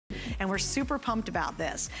and we're super pumped about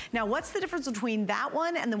this. Now, what's the difference between that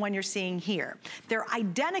one and the one you're seeing here? They're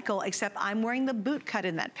identical, except I'm wearing the boot cut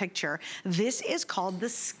in that picture. This is called the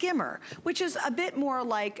Skimmer, which is a bit more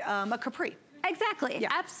like a capri. Exactly, yeah.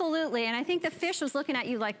 Absolutely. And I think the fish was looking at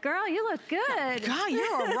you like, girl, you look good. God, you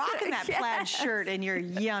are rocking that yes. plaid shirt and your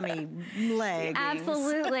yummy leggings.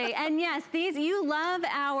 Absolutely. And yes, these, you love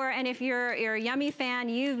our, and if you're a Yummie fan,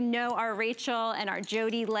 you know our Rachel and our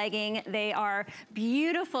Jody legging. They are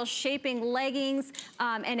beautiful shaping leggings.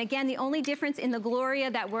 And again, the only difference in the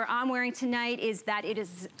Gloria that I'm wearing tonight is that it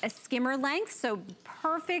is a skimmer length, so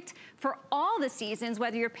perfect for all the seasons,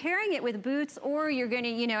 whether you're pairing it with boots or you're gonna,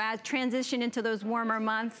 you know, transition into those warmer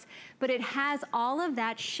months, but it has all of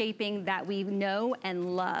that shaping that we know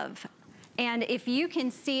and love. And if you can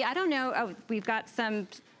see, I don't know, oh, we've got some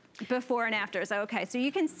before and afters. Okay, so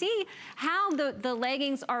you can see how the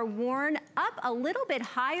leggings are worn up a little bit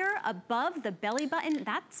higher above the belly button.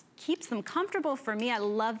 That keeps them comfortable for me. I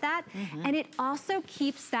love that. And it also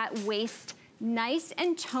keeps that waist nice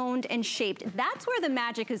and toned and shaped. That's where the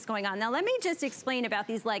magic is going on. Now let me just explain about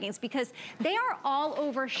these leggings, because they are all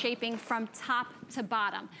over shaping from top to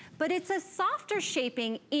bottom, but it's a softer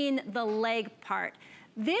shaping in the leg part.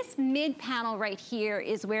 This mid panel right here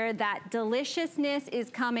is where that deliciousness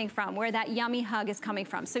is coming from, where that yummy hug is coming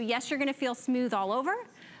from. So yes, you're gonna feel smooth all over,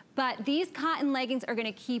 but these cotton leggings are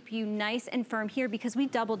gonna keep you nice and firm here because we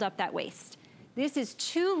doubled up that waist. This is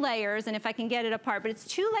 2 layers, and if I can get it apart, but it's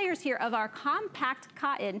 2 layers here of our compact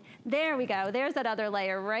cotton. There we go, there's that other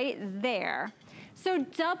layer right there. So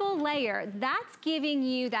double layer, that's giving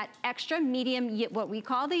you that extra medium, what we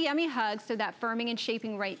call the yummy hug, so that firming and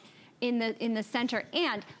shaping right in the center.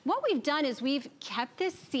 And what we've done is we've kept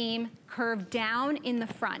this seam curved down in the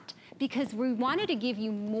front, because we wanted to give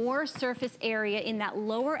you more surface area in that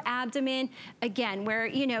lower abdomen, again, where,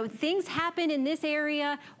 you know, things happen in this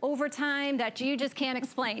area over time that you just can't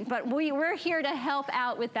explain, but we're here to help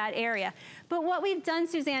out with that area. But what we've done,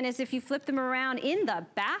 Suzanne, is if you flip them around in the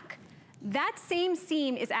back, that same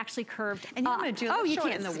seam is actually curved and up. You want to do you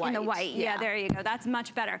can in the white. In the white, yeah, there you go, that's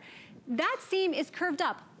much better. That seam is curved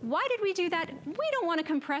up. Why did we do that? We don't want to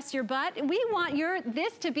compress your butt. We want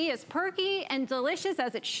this to be as perky and delicious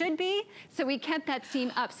as it should be. So we kept that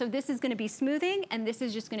seam up. So this is going to be smoothing, and this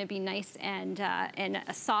is just going to be nice and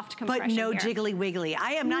a soft compression. But no here. Jiggly wiggly.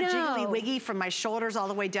 I am not jiggly wiggy from my shoulders all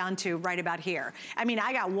the way down to right about here. I mean,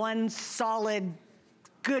 I got one solid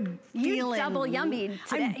good feeling. You double yummied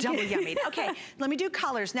today. I'm double yummied. Okay, let me do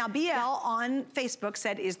colors. Now, BL on Facebook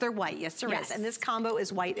said, is there white? Yes, there is. And this combo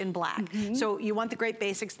is white and black. So you want the great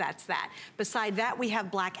basics, that's that. Beside that, we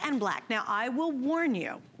have black and black. Now, I will warn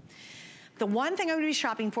you, the one thing I'm gonna be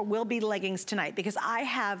shopping for will be leggings tonight, because I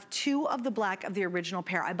have 2 of the black of the original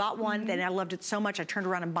pair. I bought one, then I loved it so much, I turned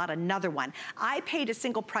around and bought another one. I paid a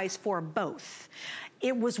single price for both.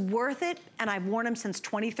 It was worth it, and I've worn them since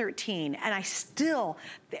 2013, and I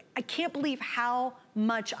can't believe how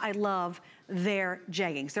much I love their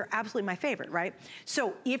jeggings. They're absolutely my favorite, right?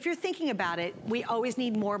 So if you're thinking about it, we always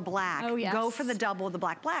need more black. Oh, yes. Go for the double of the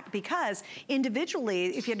black, because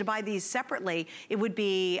individually, if you had to buy these separately, it would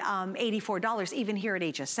be $84, even here at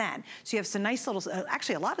HSN. So you have some nice little,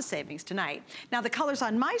 actually a lot of savings tonight. Now the colors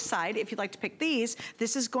on my side, if you'd like to pick these,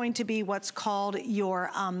 this is going to be what's called your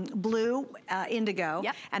blue indigo,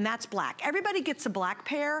 and that's black. Everybody gets a black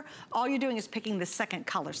pair. All you're doing is picking the second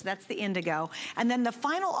color, so that's the indigo. And then the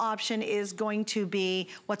final option is going to be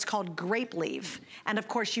what's called grape leaf. And of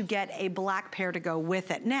course you get a black pair to go with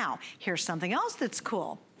it. Now, here's something else that's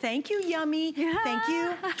cool. Thank you, Yummie. Thank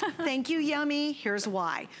you. Thank you, Yummie. Here's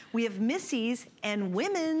why. We have Missy's and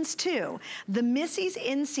women's too. The Missy's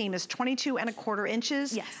inseam is 22¼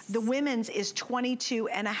 inches. Yes. The women's is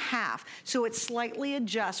 22½. So it slightly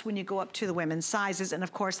adjusts when you go up to the women's sizes. And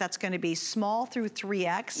of course, that's going to be small through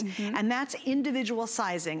 3X. And that's individual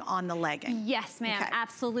sizing on the legging. Yes, ma'am.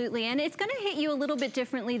 Absolutely. And it's going to hit you a little bit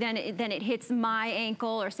differently than it hits my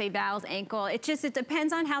ankle or say Val's ankle. It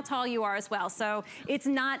depends on how tall you are as well. So it's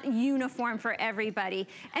not uniform for everybody.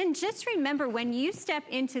 And just remember, when you step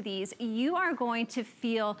into these, you are going to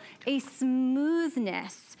feel a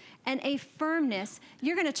smoothness and a firmness.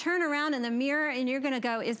 You're gonna turn around in the mirror and you're gonna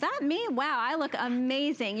go, is that me? Wow, I look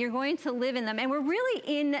amazing. You're going to live in them. And we're really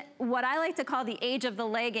in what I like to call the age of the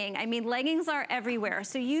legging. I mean, leggings are everywhere.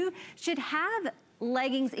 So you should have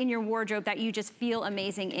leggings in your wardrobe that you just feel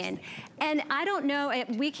amazing in. And I don't know,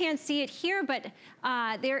 we can't see it here, but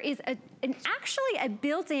there is actually a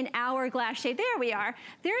built-in hourglass shape. There we are.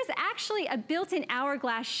 There's actually a built-in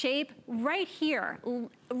hourglass shape right here,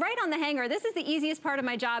 right on the hanger. This is the easiest part of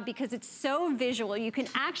my job because it's so visual. You can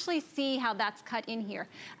actually see how that's cut in here.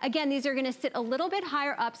 Again, these are gonna sit a little bit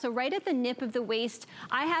higher up, so right at the nip of the waist.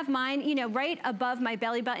 I have mine, you know, right above my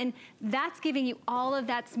belly button. That's giving you all of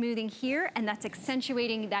that smoothing here, and that's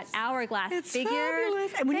accentuating that hourglass figure.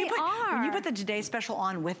 Fabulous. And when you put the Today Special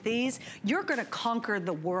on with these, you're gonna conquer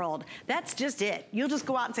the world. That's just it. You'll just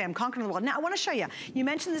go out and say, I'm conquering the world. Now, I wanna show you. You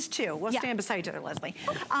mentioned this too. We'll stand beside each other, Leslie.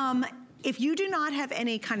 Okay. If you do not have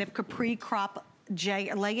any kind of capri crop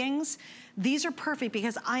leggings, these are perfect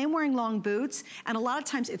because I am wearing long boots, and a lot of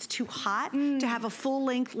times it's too hot to have a full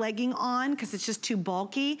length legging on because it's just too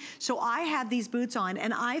bulky. So I have these boots on,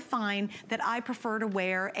 and I find that I prefer to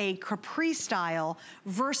wear a capri style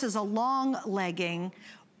versus a long legging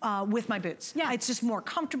with my boots. Yeah. It's just more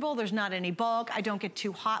comfortable. There's not any bulk. I don't get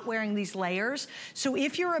too hot wearing these layers. So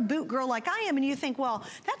if you're a boot girl like I am and you think, well,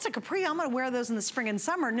 that's a capri, I'm gonna wear those in the spring and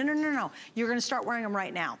summer. No, no, no, no. You're gonna start wearing them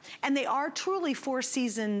right now. And they are truly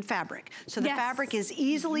 4-season fabric. So the fabric is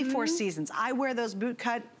easily 4 seasons. I wear those boot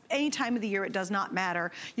cut any time of the year, it does not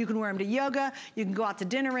matter. You can wear them to yoga, you can go out to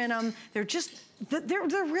dinner in them. They're just, they're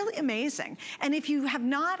really amazing. And if you have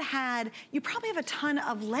not had, you probably have a ton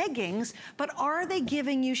of leggings, but are they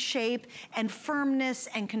giving you shape and firmness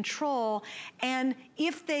and control? And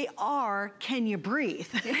if they are, can you breathe?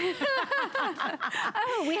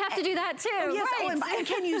 Oh, we have to do that too. Oh, yes. Right. Oh, and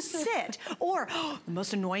can you sit? Or the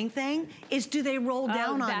most annoying thing is, do they roll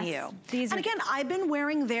down on you? And again, I've been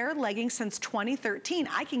wearing their leggings since 2013.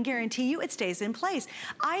 I can guarantee you it stays in place.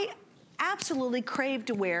 I absolutely crave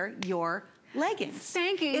to wear your leggings.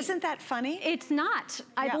 Thank you. Isn't that funny? It's not.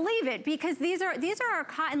 I believe it, because these are our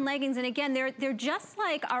cotton leggings, and again, they're just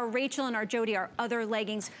like our Rachel and our Jody, our other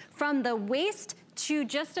leggings, from the waist to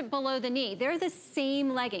just below the knee. They're the same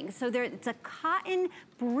leggings. So it's a cotton,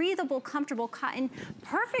 breathable, comfortable cotton,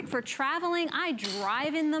 perfect for traveling. I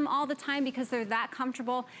drive in them all the time because they're that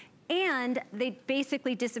comfortable. And they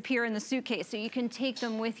basically disappear in the suitcase, so you can take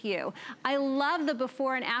them with you. I love the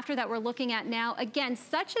before and after that we're looking at now. Again,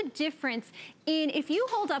 such a difference in, if you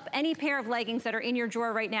hold up any pair of leggings that are in your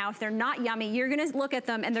drawer right now, if they're not Yummie, you're gonna look at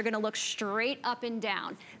them and they're gonna look straight up and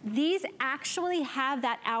down. These actually have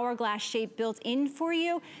that hourglass shape built in for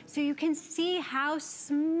you, so you can see how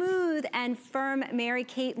smooth and firm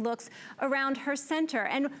Mary-Kate looks around her center.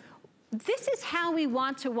 And this is how we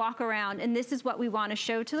want to walk around, and this is what we want to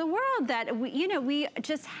show to the world, that we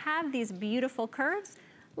just have these beautiful curves.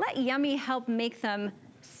 Let Yummie help make them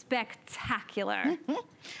spectacular.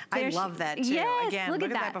 I love that too. Yes, again, look at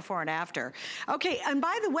that before and after. Okay, and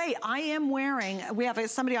by the way, I am wearing, we have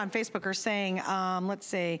somebody on Facebook are saying, let's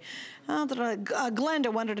see,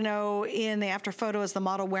 Glenda wanted to know, in the after photo, is the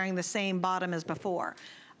model wearing the same bottom as before?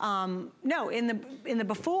 No, in the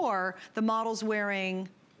before, the model's wearing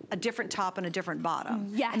a different top and a different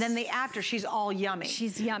bottom. Yes. And then the after, she's all Yummie.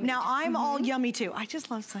 She's Yummie. Now I'm all Yummie too. I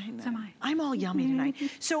just love saying that. So am I. I'm all Yummie tonight.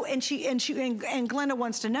 So, and Glenda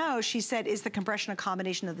wants to know, she said, is the compression a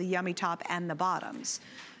combination of the Yummie top and the bottoms?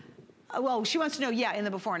 Well, she wants to know, yeah, in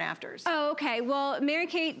the before and afters. Oh, okay. Well,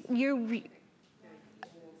 Mary-Kate,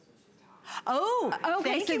 Oh,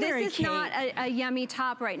 okay, thank so you, this is not a Yummie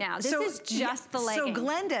top right now. This is just the legging. So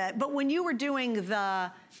Glenda, but when you were doing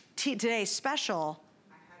the Today's Special,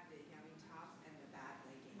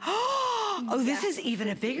 oh, this is even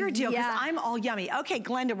a bigger deal because I'm all Yummie. Okay,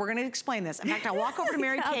 Glenda, we're gonna explain this. In fact, I'll walk over to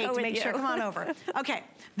Mary-Kate to make sure, come on over. Okay,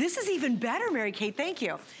 this is even better, Mary-Kate, thank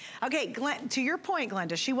you. Okay, to your point,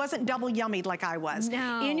 Glenda, she wasn't double Yummied like I was.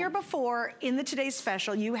 No. In your before, in the Today's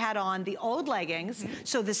Special, you had on the old leggings,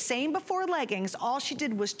 so the same before leggings, all she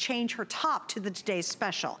did was change her top to the Today's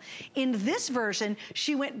Special. In this version,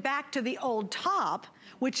 she went back to the old top,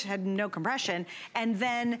 which had no compression, and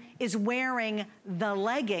then is wearing the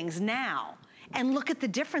leggings now. And look at the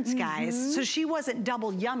difference, guys. So she wasn't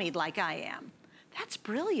double Yummied like I am. That's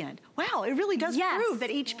brilliant. Wow, it really does prove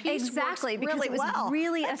that each piece works really well.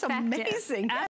 Really That's effective. Amazing.